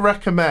I'm going to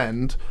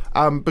recommend,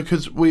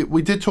 because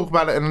we did talk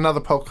about it in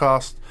another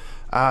podcast,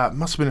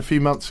 must have been a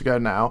few months ago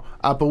now,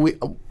 but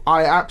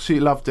I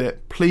absolutely loved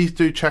it. Please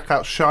do check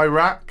out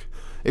Chirac.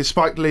 It's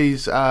Spike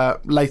Lee's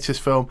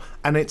latest film,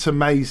 and it's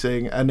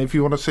amazing. And if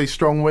you want to see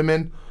strong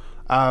women,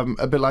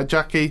 a bit like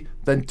Jackie,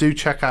 then do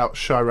check out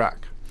Chirac.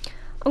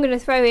 I'm going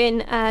to throw in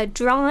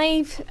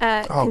Drive,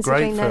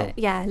 considering great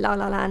that La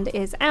La Land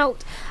is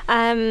out.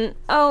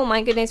 Oh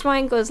my goodness,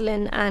 Ryan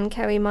Gosling and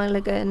Kerry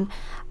Mulligan.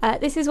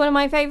 This is one of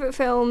my favourite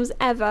films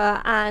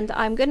ever, and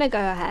I'm going to go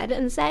ahead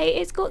and say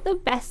it's got the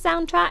best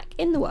soundtrack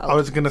in the world. I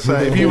was going to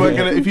say, if you weren't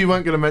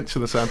going to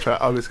mention the soundtrack,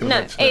 I was going to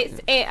mention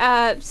it.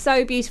 It's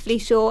so beautifully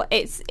short.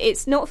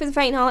 It's not for the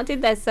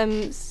faint-hearted. There's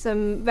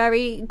some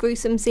very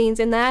gruesome scenes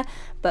in there,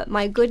 but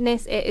my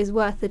goodness, it is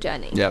worth the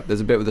journey. Yeah,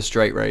 there's a bit with a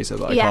straight razor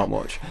that I can't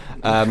watch.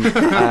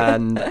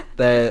 And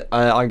there,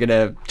 I'm going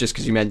to, just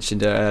because you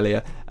mentioned it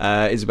earlier,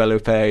 Isabelle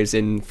Huppert is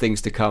in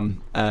Things to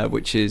Come,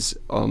 which is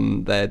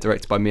on there,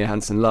 directed by Mia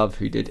Hansen-Love,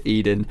 who did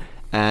Eden,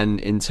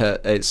 and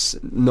it's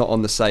not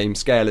on the same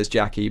scale as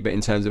Jackie, but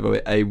in terms of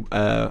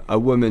a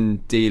woman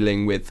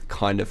dealing with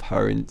kind of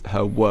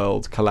her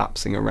world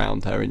collapsing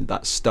around her and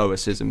that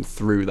stoicism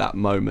through that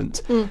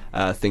moment.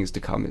 Things to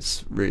come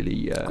is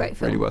really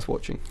worth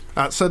watching.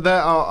 So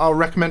there are our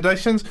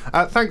recommendations.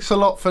 Thanks a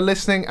lot for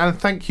listening, and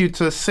thank you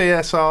to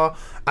CSR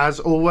as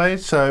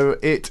always. So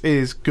it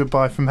is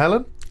goodbye from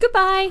Helen.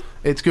 Goodbye.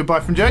 It's goodbye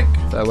from Jake.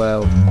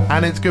 Farewell.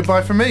 And it's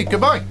goodbye from me.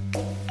 Goodbye.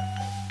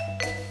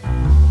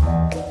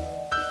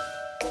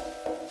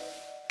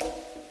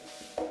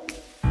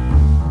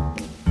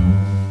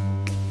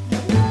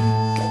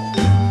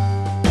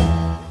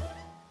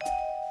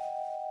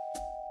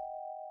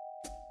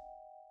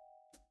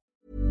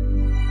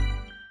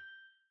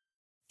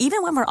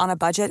 Even when we're on a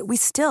budget, we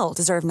still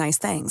deserve nice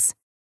things.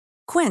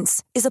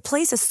 Quince is a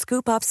place to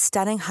scoop up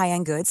stunning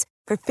high-end goods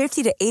for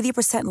 50 to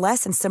 80%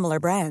 less than similar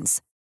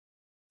brands.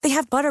 They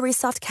have buttery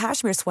soft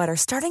cashmere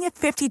sweaters starting at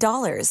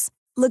 $50,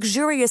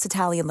 luxurious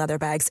Italian leather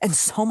bags, and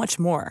so much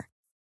more.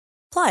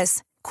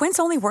 Plus, Quince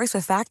only works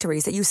with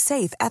factories that use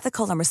safe,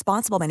 ethical, and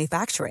responsible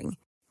manufacturing.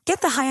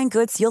 Get the high-end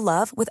goods you'll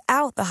love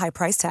without the high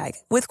price tag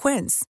with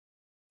Quince.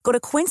 Go to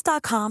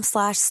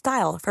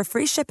quince.com/style for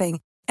free shipping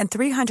and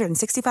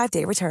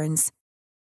 365-day returns.